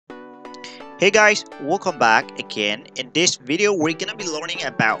Hey guys, welcome back again. In this video, we're gonna be learning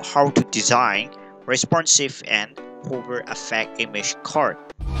about how to design responsive and hover effect image card.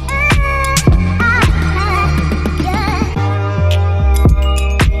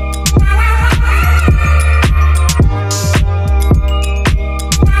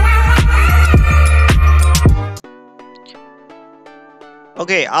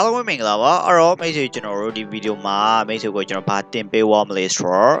 Okay, အားလုံးပဲမင်္ဂလာပါအဲ့တော့မိတ်ဆွေကျွန်တော်တို့ဒီဗီဒီယိုမှာမိတ်ဆွေကိုကျွန်တော်ဗာတင်ပေးသွားမလဲဆို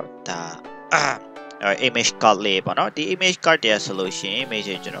တော့ဒါ image card လေးပေါ့နော်ဒီ image card တည်းဆိုလို့ရှိရင်မိတ်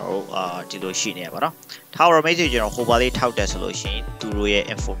ဆွေကျွန်တော်တို့ဒီလိုရှိနေရပါတော့ထားတော့မိတ်ဆွေကျွန်တော်ဟိုပါလေးထောက်တယ်ဆိုလို့ရှိရင်သူတို့ရဲ့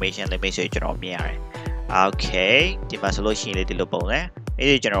information လေးမိတ်ဆွေကျွန်တော်မြင်ရတယ် Okay ဒီမှာဆိုလို့ရှိရင်လေဒီလိုပုံစံမိတ်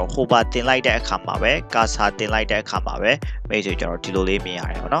ဆွေကျွန်တော်ဟိုပါတင်လိုက်တဲ့အခါမှာပဲကာစာတင်လိုက်တဲ့အခါမှာပဲမိတ်ဆွေကျွန်တော်ဒီလိုလေးမြင်ရ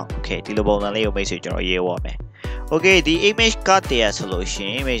တယ်ပေါ့နော် Okay ဒီလိုပုံစံလေးကိုမိတ်ဆွေကျွန်တော်ရေးသွားမယ်Okay, the image got the solution.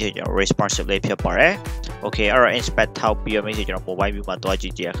 Image responsive ဖြစ်ပါတယ် Okay, အဲ့တော့ inspect ထောက်ပြီးတော့ image ကျွန်တော် mobile view မှာတွားကြ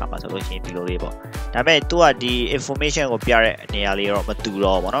ည့်ကြည့်အခါမှာဆိုလို့ရှိရင်ဒီလိုလေးပေါ့ဒါပေမဲ့သူကဒီ information ကိုပြတဲ့နေရာလေးတော့မတူ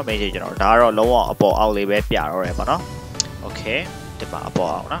တော့ဘောနော် image ကျွန်တော်ဒါကတော့လုံးဝအပေါ်အောက်လေးပဲပြတော့တယ်ပေါ့နော် Okay ဒီမှာအ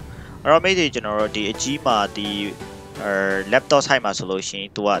ပေါ်အောက်နော်အဲ့တော့ image ကျွန်တော်တို့ဒီအကြီးမှာဒီlaptop side မှာဆိုလို့ရှိရင်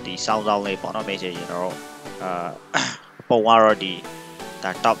သူကဒီစောင်းလေးပေါ့နော် image ကျွန်တော်တို့ပုံကတော့ဒီ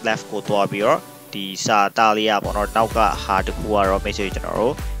ဒါ top left ကိုတွားပြီးတော့ဒီစာသားလေးอ่ะပေါ့နော်နောက်ကဟာတခုကတော့ message ကျွန်တော်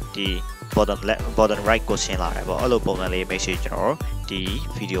တို့ဒီ bottom right ကိုဆင်းလာတယ်ပေါ့အဲ့လိုပုံစံလေး message ကျွန်တော်တို့ဒီ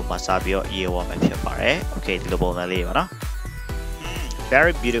video မှာစပြီးတော့ရေးသွားမှာဖြစ်ပါတယ် Okay ဒီလိုပုံစံလေးပါနော်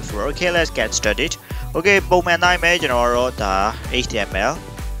Very beautiful Okay let's get started Okay ပုံမှန်တိုင်းပဲကျွန်တော်တို့ဒါ HTML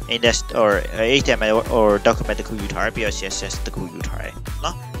index or HTML or document တခုယူထားပြီးတော့ CSS တခုယူထားတယ်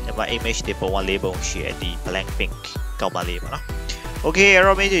နော်ဒီမှာ image တွေပုံကလေးပုံရှိရဒီ blank pink ကောက်ပါလေးပါနော်Okay အဲ့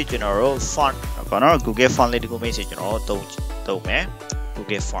တော့ message ကျွန်တော်တို့ font ပေါ့နော် Google font လေးတခု message ကျွန်တော်တို့သုံးမယ်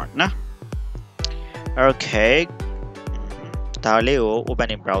Google font နော် Okay ဒါလေးကို open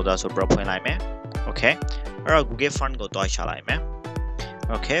in browser ဆိုပြီးဖွင့်လိုက်မယ် Okay အဲ့တော့ Google font ကိုတွားချလိုက်မယ်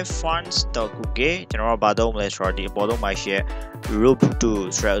Okay fonts.google ကျွန်တော်တို့ဘာသုံးမလဲဆိုတော့ဒီအပေါ်ဆုံးမှာရှိတဲ့ root to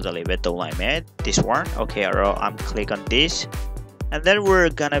ဆိုတဲ့လေးပဲသုံးလိုက်မယ် This one Okay အဲ့တော့ I'm click on this and then we're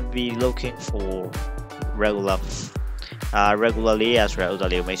gonna be looking for regularly as well as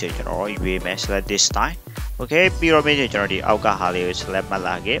the message or we select this time okay ပြီးတော့ message ကျွန်တော်ဒီအောက်ကဟာလေးကို select မှတ်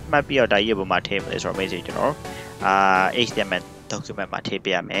လာခဲ့မှတ်ပြီးတော့ဒါရေးပေါ်မှာထည့်မယ်ဆိုတော့ message ကျွန်တော်HTML document မှာထည့်ပြ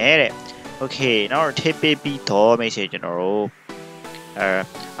ရမယ်တဲ့ okay နောက်ထည့်ပေးပြီးတော့ message ကျွန်တော်တို့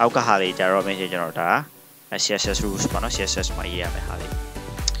အောက်ကဟာလေးကြတော့ message ကျွန်တော်ဒါ CSS rules ပေါ့နော် CSS မှာရေးရမယ်ဟာလေး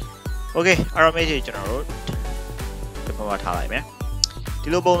okay အဲ့တော့ message ကျွန်တော်တို့ဒီပေါ်မှာထားလိုက်မယ်ဒီ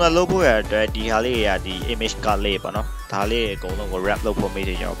လိုပုံစံလုပ်ဖို့ရတဲ့ဒီဟာလေးတွေကဒီ image card လေးပေါ့နော်ဒါလေးအကုန်လုံးကို wrap လုပ်ဖို့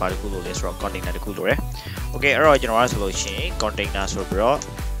message ကျွန်တော်ဘာတစ်ခုလို့လဲဆိုတော့ container တစ်ခုလို့ရတယ် Okay အဲ့တော့ကျွန်တော်ကဆိုလို့ရှိရင် container ဆိုပြီးတော့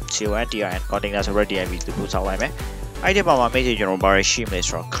CONTIN container ဆိုပြီးတော့ div တစ်ခုစောက်လိုက်မယ်အဲ့ဒီပုံမှာ message ကျွန်တော်ဘာရှိမလဲ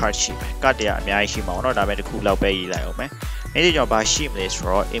ဆိုတော့ card ရှိမယ် card တွေကအများကြီးရှိမှာပေါ့နော်ဒါပေမဲ့တစ်ခုလောက်ပဲရေးလိုက်အောင်မယ် message ကျွန်တော်ဘာရှိမလဲဆို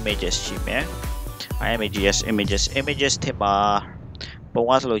တော့ images ရှိမယ် images ထည့်ပါပုံ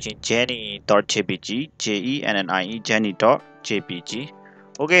ကဆိုလို့ရှိရင် jenny.jpg jenny.jpg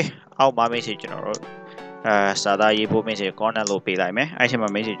Okay အောက်မှာ message ကျွန်တော်တို့စာသားရေးဖို့ message corner လို့ပေးလိုက်မယ်အဲ့ဒီမှာ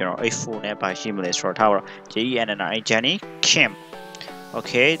message ကျွန်တော် h4 နဲ့ပါရှိမလဲဆိုတော့ထားတော့ jenny kim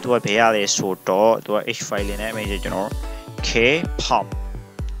Okay သူကဘယ်ရလဲဆိုတော့သူက h file လေးနဲ့ message ကျွန်တော် k-pop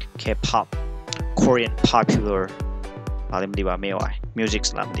Korean popular ဘာလဲမသိပါမေးပါ music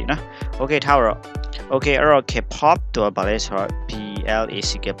လားမသိနော် Okay ထားတော့ Okay အဲ့တော့ k-pop သူကဘာလဲဆိုတော့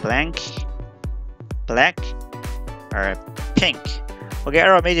black pink Okay အဲ့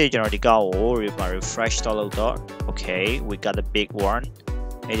တော့ message ကျွန်တော်ဒီကောက်ကို refresh တော့လုပ်တော့ Okay we got the big one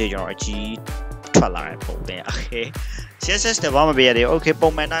message ကျွန်တော်အကြီးထွက်လာတဲ့ပုံပဲ Okay CSS တဘာမှမပြရသေး Okay ပုံ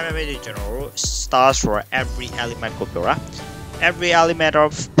မှန်တိုင်း message ကျွန်တော်တို့ stars for every element ကိုပြောတာ every element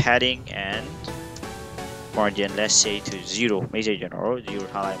of padding and margin let's say to 0 message ကျွန်တော်တို့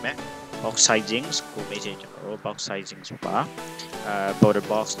0ထားလိုက်မယ် box sizings ကို message ကျွန်တော်တို့ box sizings ပါ border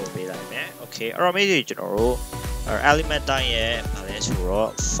box လို့ပေးလိုက်မယ် Okay အဲ့တော့ message ကျွန်တော်တို့element တိုင်းရဲ့ဘာလဲဆိုတော့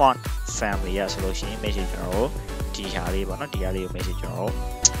font family ရဆိုလို့ရှိရင် message ကျွန်တော်တို့ဒီဟာလေးပေါ့နော်ဒီဟာလေးကို message ကျွန်တော်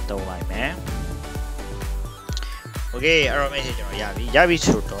တို့သုံးလိုက်မယ် Okay အဲ့တော့ message ကျွန်တော်ရပြီ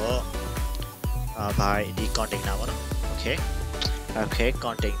ဆိုတော့ဘာဒီ container ပေါ့နော် Okay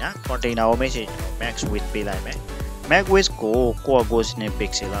container ကို message ကျွန်တော် max width ပေးလိုက်မယ် max width ကိုစနစ်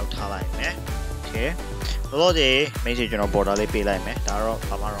pixel လောက်ထားလိုက်မယ် Okay လို့ဒီ message ကျွန်တော် border လေးပေးလိုက်မယ်ဒါတော့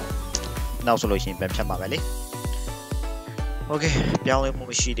ဘာမှတော့နောက်ဆိုလို့ရှိရင်ပြန်ဖြတ်ပါပဲလေOkay ပြောင်းလဲမှု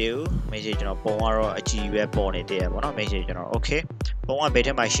မရှိသေးဘူး message ကျွန်တော်ပုံကတော့အကြည့်ပဲပေါ်နေတယ်ပေါ့နော် message ကျွန်တော် Okay ပုံကဘယ်ထ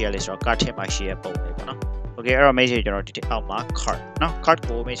က်မှရှိရလဲဆိုတော့ card ထက်မှရှိရပုံလေးပေါ့နော် okay အဲ့တော့ message ကျွန်တော်ဒီအောက်မှာ card เนาะ card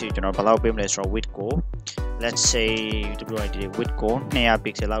ကို message ကျွန်တော်ဘယ်လောက်ပေးမလဲဆိုတော့ width ကို let's say WID width ကို200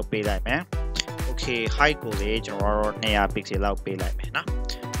 pixel လောက်ပေးလိုက်မယ် okay height ကိုလေကျွန်တော်တို့200 pixel လောက်ပေးလိုက်မယ်เนาะ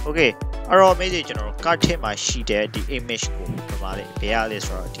okay အဲ့တော့ message ကျွန်တော်တို့ card ထဲမှာရှိတဲ့ဒီ image ကိုဒီမှာလေဘယ်ရလဲ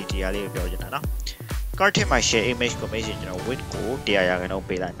ဆိုတော့ဒီတရားလေးကိုပြောချင်တာเนาะ card ထဲမှာ share image ကို message ကျွန်တော် width ကို100%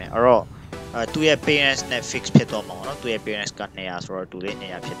 ပေးလိုက်မယ်အဲ့တော့သူရဲ့ parents နဲ့ fix ဖြစ်သွားမှာပေါ့နော်သူရဲ့ parents က200ဆိုတော့သူလေး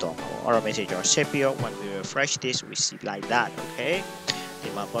200ဖြစ်သွားမှာပေါ့အဲ့တော့ message ကျွန်တော် set ပြီးတော့ when we refresh this we see like that okay ဒီ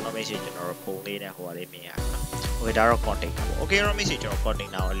မှာပေါ်တော့ message ကျွန်တော်ပုံလေးနဲ့ဟိုဟာလေးမြင်ရတယ်နော် okay ဒါတော့ content ပေါ့ okay အဲ့တော့ message ကျွန်တော်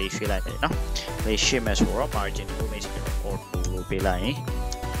content ကိုလေးရွှေ့လိုက်မယ်နော်လေးရွှေ့မယ်ဆိုတော့ margin ကို message ကျွန်တော် auto လို့ပေးလိုက်ရင်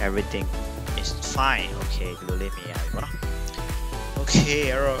everything is fine okay ဒီလိုလေးမြင်ရတယ်ပေါ့နော် okay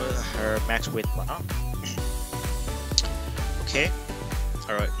အဲ့တော့ her max width ပေါ့နော် okay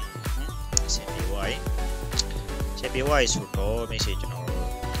alright CPY ဆိုတော့ message ကျွန်တော်တို့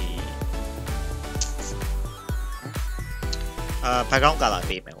ဒီ background color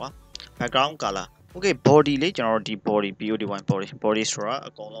ပေးမယ်ကွာ background color okay body လေးကျွန်တော်တို့ဒီ body BOD1 body ဆိုတာ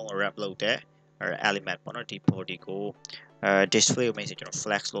အကုန်လုံး wrap လုပ်တဲ့ element ပေါ့နော်ဒီ body ကို display ကို message ကျွန်တော်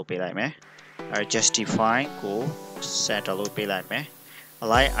flex လုပ်ပေးလိုက်မယ် justify ကို center လုပ်ပေးလိုက်မယ်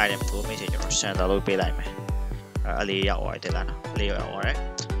align item ကို message ကျွန်တော် center လုပ်ပေးလိုက်မယ်အလေးရောက်သွားတယ်လားနော်အလေးရောက်သွားတယ်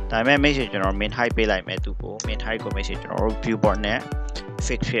ဒါပေမဲ့ message ကျွန်တော် min height ပေးလိုက်မယ်သူကို min height ကို message ကျွန်တော် viewport နဲ့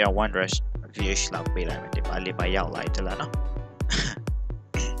fix ဖြစ် one dress view လောက်ပေးလိုက်မယ်ဒီမှာလေးပါရောက်လာတယ်လားနော်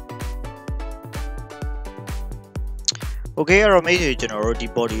okay အဲ့တော့ message ကျွန်တော်တို့ဒီ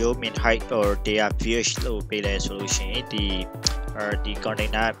body ကို min height or data view လို့ပေးလဲဆိုလို့ရှိရင်ဒီ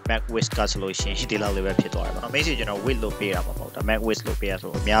container max width ကဆိုလို့ရှိရင်ဒီလောက်လေးပဲဖြစ်သွားတယ်ပေါ့နော် message ကျွန်တော် width လို့ပေးတာမှာပေါ့ဒါ max width လို့ပေးရ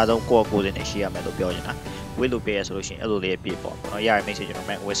ဆိုအများဆုံးကိုယ့်ကိုယ်နဲ့ရှိရမယ်လို့ပြောချင်တာ width လို့ပေးရဆိုလို့ရှိရင်အဲ့လိုလေးပြည့်ပေါ့နော်ရရ message ကျွန်တော်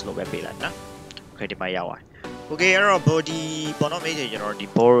max width လို့ပဲပေးလိုက်နော် okay ဒီမှာရောက်သွား okay အဲ့တော့ body ပေါ့နော် message ကျွန်တော်ဒီ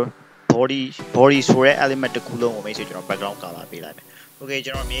body ဆိုတဲ့ element တစ်ခုလုံးကို message ကျွန်တော် background color ပေးလိုက်မယ် okay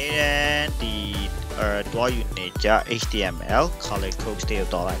ကျွန်တော်အမြဲတမ်းဒီတွားယူနေကြ HTML color code တွေကို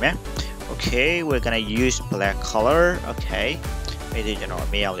တောင်းလိုက်မယ် okay we're gonna use black color okay message ကျွန်တော်အ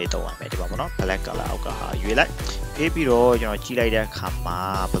မေရောက်လေးတောင်းလိုက်မယ်ဒီပါပေါ့နော် black color အောက်ကဟာရွေးလိုက်ပြီးတော့ကျွန်တော်ကြည့်လိုက်တဲ့အခါမှာ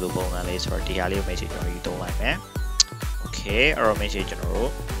ဘယ်လိုပုံစံလေးဆိုတော့ဒီဟာလေးကို message ကျွန်တော်ယူတောင်းလိုက်မယ် okay အဲ့တော့ message ကျွန်တော်တို့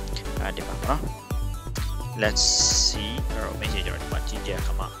ဒီပါပေါ့နော် let's see အဲ့တော့ message ကျွန်တော်ဒီမှာကြည့်ကြအ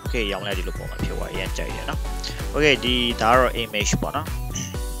ခါမှာ okay ရောင်းလိုက်ဒီလိုပုံစံဖြစ်သွားရမ်းကြိုက်တယ်နော် okay ဒီဒါကတော့ image ပေါ့နော်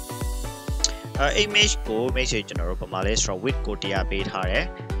image ကို message ကျွန်တော်တို့ပမာလဲဆိုတော့ width ကိုတရားပေးထားတယ်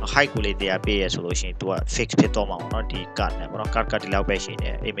height ကိုလေးတရားပေးရဆိုလို့ရှိရင်သူက fix ဖြစ်သွားမှာပေါ့နော်ဒီ card နဲ့ပေါ့နော် card ဒီလောက်ပဲရှိ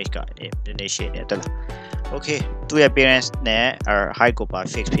နေ image ကနည်းရှိနေတယ်လား okay သူရဲ့ parents နဲ့ height ကိုပါ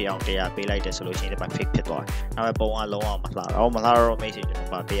fix ဖြစ်အောင်တရားပေးလိုက်တယ်ဆိုလို့ရှိရင်ဒီမှာ fix ဖြစ်သွားတယ်။နောက်ပုံကလုံးဝမလှတော့ message ကျွန်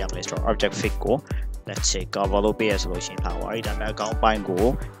တော်ပါပေးရမလဲဆိုတော့ object fix ကို let's say cover လို့ပေးရဆိုလို့ရှိရင်လှသွားပြီဒါပေမဲ့ account ပိုင်းကို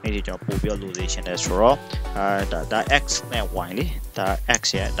message ကျွန်တော်ပို့ပြီး location နဲ့ဆိုတော့ဒါ x နဲ့ y လေဒါ x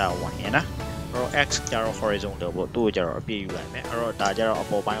ရဲ့ဒါ y ရဲ့နော်အဲ့တော့ x ကျတော့ horizontal ပေါ့သူ့ကိုကျတော့အပြည့်ယူလိုက်မယ်အဲ့တော့ဒါကျတော့အ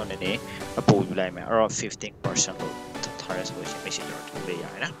ပေါ်ပိုင်းကိုနည်းနည်းအပိုယူလိုက်မယ်အဲ့တော့ 15% လို့ထားရဆိုလို့ရှိရင် message ကျွန်တော်ပေးရ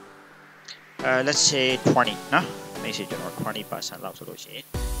တယ်နော်let's say 20နော် message ကျွန်တော် 20% လောက်ဆိုလို့ရှိရင်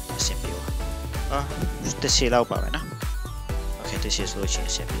အဆင်ပြေပါတစ်စီလောက်ပါပဲနော် okay တစ်စီဆိုလို့ရှိရင်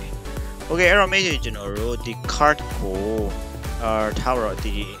အဆင်ပြေ okay အဲ့တော့ message ကျွန်တော်တို့ဒီ card ကိုထားတော့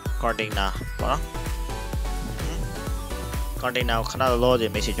ဒီ container ပေါ့နော် container ကိုခဏလောဒီ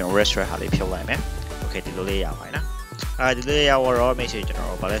message ကျွန်တော် restaurant ဟာလေးဖြုတ်လိုက်မယ် okay ဒီလိုလေးရပါတယ်နော်ဒီလိုလေးရတော့ message ကျွန်တော်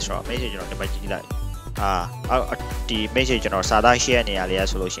ဘာလဲဆိုတော့ message ကျွန်တော်ဒီမှာကြည့်လိုက်ဒီ message ကျွန်တော်စာသား share နေရလေး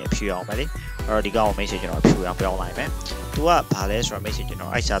ဆိုလို့ရှိရင်ဖြူအောင်ပဲလေအဲ့တော့ဒီကောင် message ကျွန်တော်ဖြူအောင်ပြောင်းလိုက်မယ်သူကဘာလဲဆိုတော့ message ကျွန်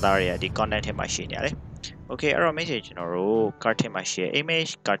တော်အဲ့စာသားတွေကဒီ content ထဲမှာရှိနေရလေ okay အဲ့တော့ message ကျွန်တော်တို့ card ထဲမှာ share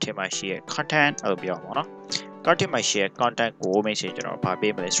image card ထဲမှာ share content အဲ့လိုပြောအောင်ပေါ့နော် card ထဲမှာ share content ကို message ကျွန်တော်ဗာ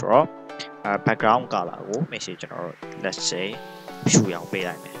ပေးမလဲဆိုတော့background color ကို message ကျွန်တော်တို့ let's say ဖြူအောင်ပေး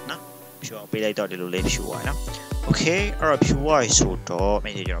လိုက်မယ်နော်ဖြူအောင်ပေးလိုက်တော့ဒီလိုလေးဖြူသွားနော် okay အဲ့တော့ဖြူသွားဆိုတော့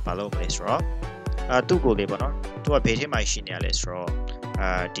message ကျွန်တော်ဗာလုပ်မလဲဆိုတော့သူ့ကိုလေးပေါ့နော်သူကဘေးထဲမှာရှိနေရလဲဆိုတော့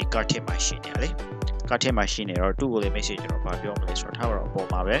ဒီ card ထဲမှာရှိနေရလေ card ထဲမှာရှိနေတော့သူ့ကိုလေး message ကျွန်တော်ဗာပြောမလဲဆိုတော့ထားတော့အပေါ်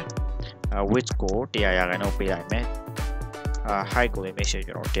မှာပဲwidth ကို100% ပေးလိုက်မယ် height ကိုလည်း message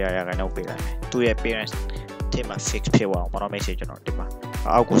ကျွန်တော်100% ပေးလိုက်မယ်သူ့ရဲ့ parents ထဲမှာ fix ဖြစ်သွားအောင်ပေါ့နော် message ကျွန်တော်ဒီမှာ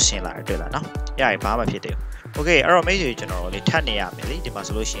အောက်ကိုဆင်းလာတွေ့လားနော်ရရင်ဘာမှဖြစ်တယ် okay အဲ့တော့ message ကျွန်တော်လေးထပ်နေရမယ်လေဒီမှာ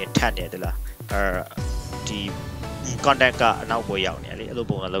ဆိုလို့ရှိရင်ထပ်နေတယ်လားဒီ contact ကအနောက်ကိုရောက်နေရလေအဲ့လို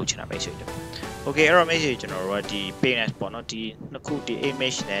ပုံစံလုပ်ချင်တာ message ကျွန်တော် okay အဲ့တော့ message ကျွန်တော်တို့ကဒီ parents ပေါ့နော်ဒီနှစ်ခုဒီ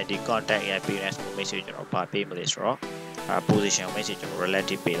image နဲ့ဒီ contact ရဲ့ parents ကို message ကျွန်တော်ဗာပေးမလဲဆိုတော့position message ကျွန်တော်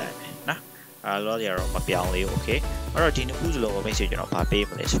relative ပေးလိုက်မယ်နော်လောရတော့မပြောင်းလေး okay အဲ့တော့ဒီနှစ်ခုစလုံးကို message ကျွန်တော်ဗာပေး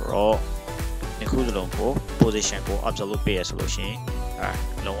မလဲဆိုတော့နှစ်ခုစလုံးကို position ကို observe လုပ်ပေးရဆိုလို့ရှိရင်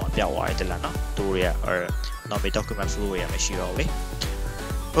လုံးဝပြောက်သွားတယ်လားနော်တူရ or not document flow ရမရှိတော့လေ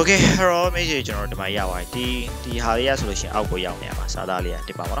okay အဲ့တော့ message ကျွန်တော်ဒီမှာရပါတယ်ဒီဟာလေးရဆိုလို့ရှိရင်အောက်ကိုရောက်နေရပါစာသားလေးက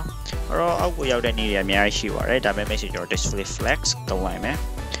ဒီပါပါနော်အဲ့တော့အောက်ကိုရောက်တဲ့နေရာအများကြီးရှိပါတယ်ဒါပေမဲ့ message ကျွန်တော် display flex သုံးလိုက်မယ်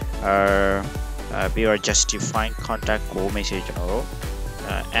ပြီးတော့ justifying contact ကို message ကျွန်တော်တို့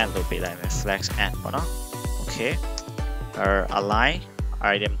and လို့ပေးလိုက်မယ် flex and ပေါ့နော် okay align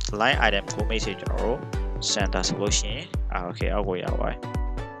item ကို message ကျွန်တော်တို့ center ဆိုလို့ရှိရင်okay အောက်ကိုရောက်ပါတယ်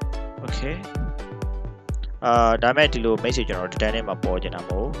okay ဒါမဲ့ဒီလို message ကျွန်တော် data နဲ့မှာပေါ်ကျင်တာ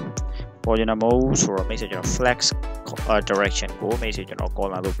မဟုတ်ဆိုတော့ message ကျွန်တော် flex direction ကို message ကျွန်တော်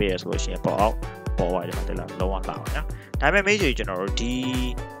column လို့ပေးရဆိုလို့ရှိရင်ပေါ်ပါတယ်မှာတက်လာလုံးဝလာပါနော်ဒါပေမဲ့ message ကျွန်တော်တို့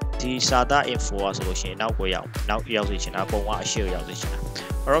ဒီစာသား info ဆိုလို့ရှိရင်နောက်ရောက်စေချင်တာပုံကအရှိရောက်စေချင်တာ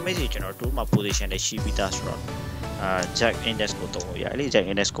အဲ့တော့ message ကျွန်တော်တို့မှာ position နဲ့ရှိပြီးသားဆိုတော့jack index ကိုသုံးလို့ရတယ်အဲ့ဒီ jack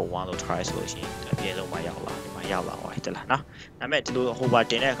index ကို1လို့ try ဆိုလို့ရှိရင်အပြည့်ဆုံးမှာရောက်လာဒီမှာရောက်လာပါတယ်တက်လာနော်ဒါပေမဲ့ဒီလို hover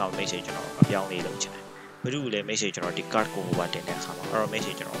တင်တဲ့အခါ message ကျွန်တော်အပြောင်းလေးလုပ်ချင်တယ်ဘယ်လိုလဲ message ကျွန်တော်ဒီ card ကို hover တင်တဲ့အခါမှာအဲ့တော့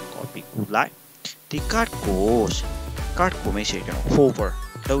message ကျွန်တော် copy ကူလိုက်ဒီ card ကို message ကျွန်တော် hover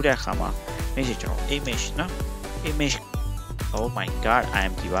လုပ်တဲ့အခါမှာ message ကျွန်တော် image နော် image oh my god I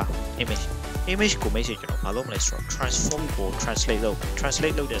am ဒီပါ image ကို message ကျွန်တော်ဘာလို့မလဲဆိုတော့ transform ကို translate လုပ်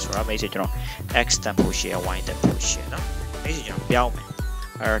တယ်ဆိုတာ message ကျွန်တော် x tempo share y tempo share နော် message ကျွန်တော်ပြောင်းမယ်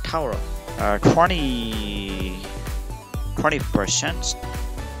ထားတော့20%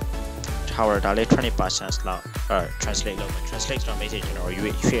 ထားတော့ဒါလေး 20% လောက်translate လုပ်မယ် translate ဆိုတော့ message ကျွန်တော်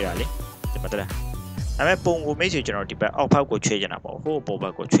ရွေ့တာလေဒီမှာတက်လာဒါပေမဲ့ပုံကို message ကျွန်တော်ဒီဘက်အောက်ဘက်ကိုချွေးချင်တာပေါ့ဟိုပုံဘ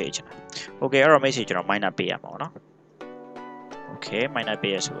က်ကိုချွေးချင်တာ okay အဲ့တော့ message ကျွန်တော် minus ပေးရမှာပေါ့နော် okay minus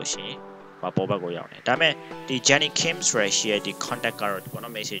ပေးရဆိုလို့ရှိရင်ပေါ်ဘက်ကိုရောက်နေဒါပေမဲ့ဒီ Jenny Kim ဆိုရရှိရဲ့ဒီ contact ကတော့ဒီပေါ်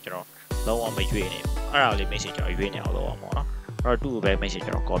တော့ message ကျွန်တော်လုံးဝမရွေ့နေဘူးအဲ့ဒါလေး message ကျွန်တော်ရွေ့နေအောင်လုပ်အောင်ပေါ့နော်အဲ့တော့သူ့ကိုပဲ message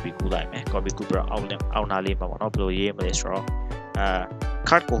ကျွန်တော် copy ကူးလိုက်မယ် copy ကူးပြီးတော့အောက်နာလေးမှာပေါ့နော်ဘယ်လိုရေးမလဲဆိုတော့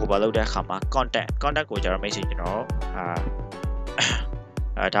card ကိုဟိုပါလောက်တဲ့အခါမှာ contact ကိုကျတော့ message ကျွန်တော်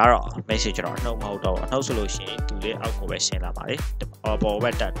ဒါတော့ message ကျွန်တော်နှုတ်မဟုတ်တော့အနှုတ်ဆိုလို့ရှိရင်သူလေးအောက်ကိုပဲဆင်းလာပါလေပေါ်ဘ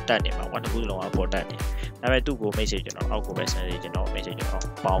က်တက်နေမှာ1ခုလုံးအပေါ်တက်နေဒါပေမဲ့သူ့ကို message ကျွန်တော်အောက်ကိုပဲဆင်းနေကျွန်တော် message ကျွန်တော်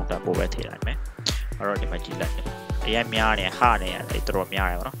ပေါင်းတက်ဖို့ပဲထည့်လိုက်မယ်အဲ့တော့ဒီမှာကြည့်လိုက်အရင်များနေဟာနေရတယ်တော်တော်များ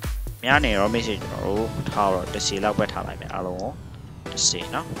တယ်ပေါ့နော်များနေတော့ message ကျွန်တော်တို့ထားတော့တစ်စီလောက်ပဲထားလိုက်မယ်အားလုံးကိုတစ်စီ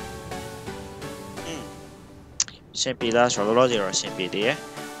နော်စင်ပြေလားဆိုတော့လောလောဆယ်တော့စင်ပြေသေးရဲ့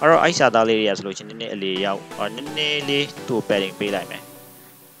အဲ့တော့အိုက်စာသားလေးတွေကဆိုလို့ချင်းနည်းနည်းအလေးရောက်နည်းနည်းလေးသူ့ padding ပေးလိုက်မယ်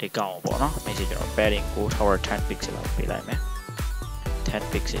ဒီကောင်ပေါ့နော် message ကျွန်တော် padding ကို tower 10 pixel လောက်ပေးလိုက်မယ်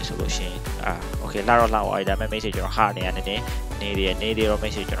10 pixel ဆိုလို့ရှိရင်okay လာတော့အဲ့ဒါမဲ့ message ကျွန်တော်ဟာနေရနေနေတော့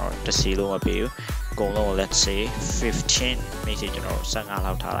message ကျွန်တော်တစ်စီလုံးမပေးဘူးအကုန်လုံး let's say 15 message ကျွန်တော်15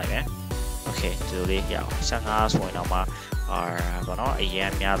လောက်ထားလိုက်မယ် okay ဒီလိုလေးရအောင်15ဆိုရင်တော့မှဘောနော်အရ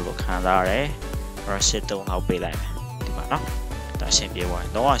င်များလို့ခံစားရတယ်အဲ့စစ်တုံးလောက်ပေးလိုက်မယ်ဒီမှာနော်ဒါအဆင်ပြေသွားတ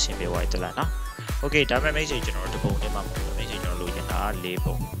ယ်လုံးဝအဆင်ပြေသွားတယ်တလားနော် okay ဒါပေမဲ့ message ကျွန်တော်တပုံနဲ့မှမဟုတ်ဘူး message ကျွန်တော်လိုချင်တာ၄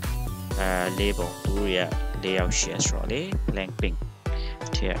ပုံ၄ပုံသူတို့ရဲ့၄ယောက် share ဆိုတော့လေ blank pink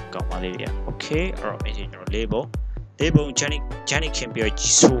ထဲကောင်းပါလေ okay အဲ့တော့ message ကျွန်တော်၄ပုံ Jenny Kim ပြောကြ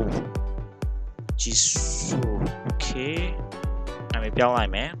ည့်ဆို okay နာမည်ပြောင်းလို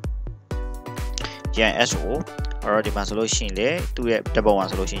က်မယ် GISO အဲ့တော့ဒီမှာဆိုလို့ရှိရင်လေသူ့ရဲ့တပုံမှာ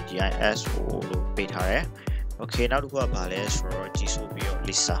ဆိုလို့ရှိရင် GISO လို့ပေးထားတယ် okay နောက်တစ်ခုကဘာလဲဆိုတော့ကြည့်ဆိုပြီးတော့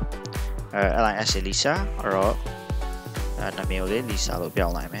Lisa LIS Lisa အဲ့တော့နာမည်ကိုလေ Lisa လို့ပြော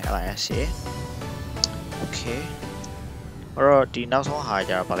င်းလိုက်မယ် LIS okay အဲ့တော့ဒီနောက်ဆုံးဟာ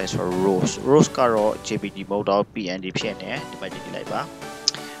ကြဘာလဲဆိုတော့ Rose ကတော့ JPG mode တော့ PNG ဖြစ်နေဒီမှာကြည့်လိုက်ပါ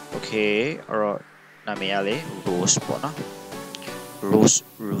okay အဲ့တော့နာမည်ကလေ Rose ပေါ့နော်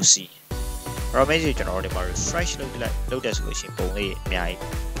Rosie အဲ့တော့ message ကျွန်တော်ဒီမှာ refresh လုပ်တယ်ဆိုလို့ရှိရင်ပုံလေးအများ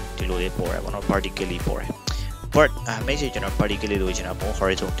ကြီးဒီလိုလေးပေါ်ရပါတော့ vertically ပေါ်ရ but message ကျွန်တော် vertically လို့ကျွန်တော်ပုံ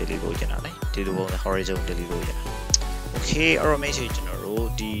horizontally လို့ကျွန်တော်လေဒီလိုပုံ horizontally လို့ကျွန်တော် okay အဲ့တော့ message ကျွန်တော်တို့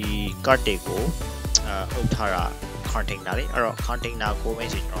ဒီ card တွေကိုအုပ်ထားတာ container လေအဲ့တော့ container ကို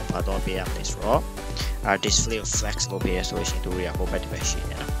message ကျွန်တော်ဖတ်တော့ပေးရမယ်ဆိုတော့display flex လို့ပေးရဆိုရှင်တို့ရဟိုဘက်ဒီဘက်ရှိ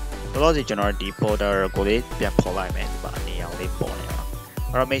နေတော့လောလောဆယ်ကျွန်တော်ဒီ border ကိုလေးပြန်ဖော်လိုက်မယ်ဒီပါအနေအောင်လေးပေါ်နေတော့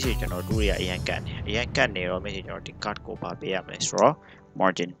အဲ့တော့ message ကျွန်တော်တို့ရအရင်ကတ်နေတော့ message ကျွန်တော်ဒီ card ကိုပါပေးရမယ်ဆိုတော့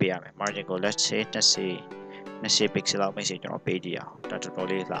margin ပေးရမယ် margin ကို let's say 20 pixel လောက် message ကျွန်တော်ပေးကြည့်အောင်ဒါတော်တော်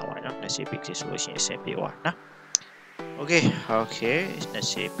လေးလာပါနော်20 pixel ဆိုလို့ရှိရင်အဆင်ပြေသွားနော် okay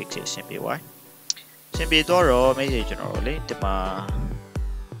 20 pixel အဆင်ပြေသွားအဆင်ပြေတော့ message ကျွန်တော်တို့လေဒီမှာ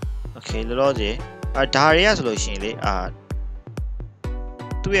okay လောလောဆယ်ဒါတွေကဆိုလို့ရှိရင်လေ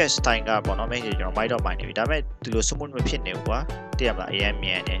သူ့ရဲ့ style ကပေါ့နော် message ကျွန်တော်မိုက်တော့မိုက်နေပြီဒါပေမဲ့ဒီလို smooth မဖြစ်နေဘူးကွာသိရမလားအရင်မြ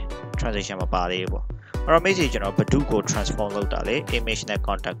န်နေ transition မပါသေးဘူးပေါ့အဲ့တော့ message ကျွန်တော်ဘဒုကို transform လုပ်တာလေ image နဲ့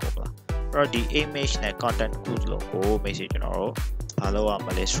contact ကိုမလားအဲ့တော့ဒီ image နဲ့ content ကိုလုံးကို message ကျွန်တော်တို့ follow up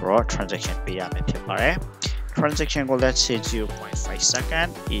list for transaction pay transaction go let's say 0.5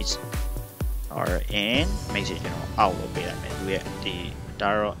 second is or in message out will be the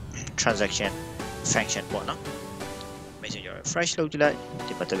transaction function message fresh load like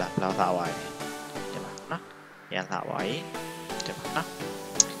the battle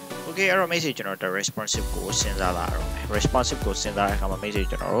okay our message the responsive go send responsive go send message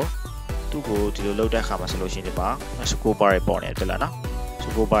to go to the load solution school bar born at the lana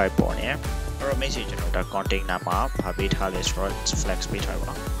school bar born or message the container nama habit halis flex bit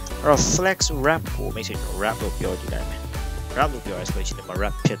or flex wrap go message wrap up your wrap up your solution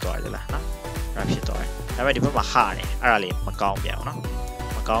wrap pit or the lana wrap pit or I mean the mahani early macau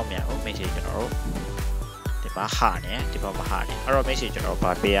message the mahani or message or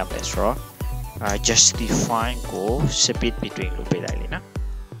pay justifying go speed between loop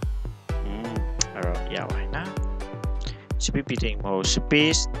yeah why not speed between more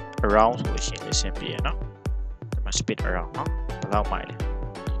space around solution is simply speed around allow my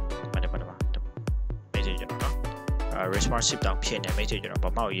message responsive down pin message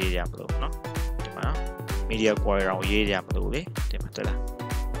media query around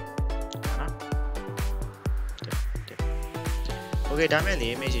okay damn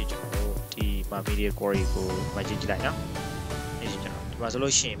message the media query go magic line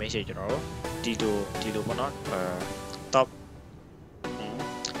resolution message Dido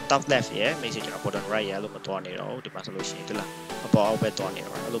top left yeah message bottom right yeah look at the solution about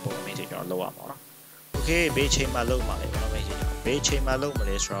message lower okay be chain my low message be chain my low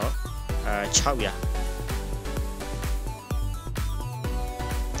chow ya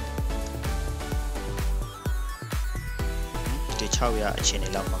the chow ya chain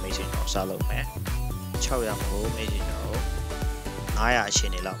message salo man chow ya message I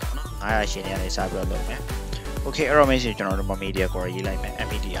chain I okay error message media core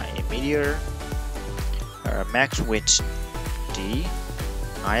media max width D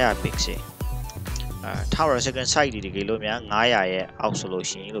I pixel tower second side out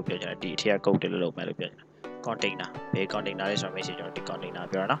solution container container is message the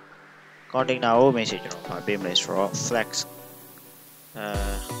container message for flex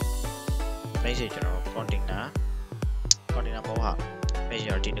message container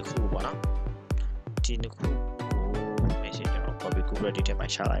measure tin khu message copy ready to my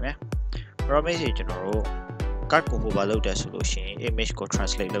shall message card ko ba load the solution image ko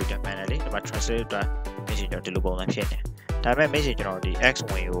translate load manually the translate the message the logo na phit ne message the x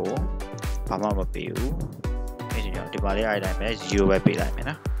when you ba ma pe u message the ba le item 0 ပဲပေးလိုက်မယ်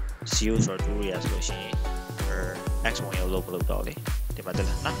နော် 0 ဆိုတော့2ရဆိုလို့ရှိရင် x when you logo လောက်တော့လေဒီမှာတက်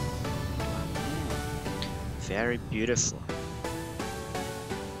လာနော် very beautiful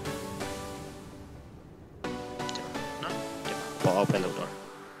bỏ về lâu rồi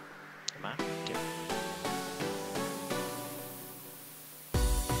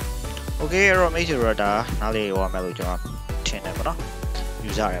ok rồi mấy thứ rồi đã nó lấy qua mày cho trên này đó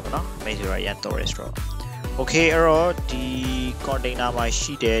user này đó mấy thứ rồi storage rồi ok rồi thì container mà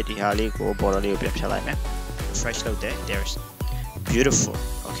sheet để thì hali của bỏ lấy bên phía lại nhé fresh load there there's beautiful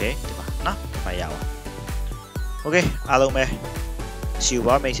ok thì mà nó phải giàu ok alo mày siêu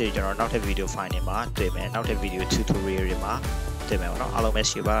quá mấy thứ cho nóနောက်ထပ် video file တွေမှာတွေ့မယ်နောက်ထပ် video tutorial တွေမှာတွေ့မယ်ပေါ့နော်အားလုံးပဲ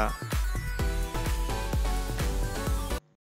ရှိပါ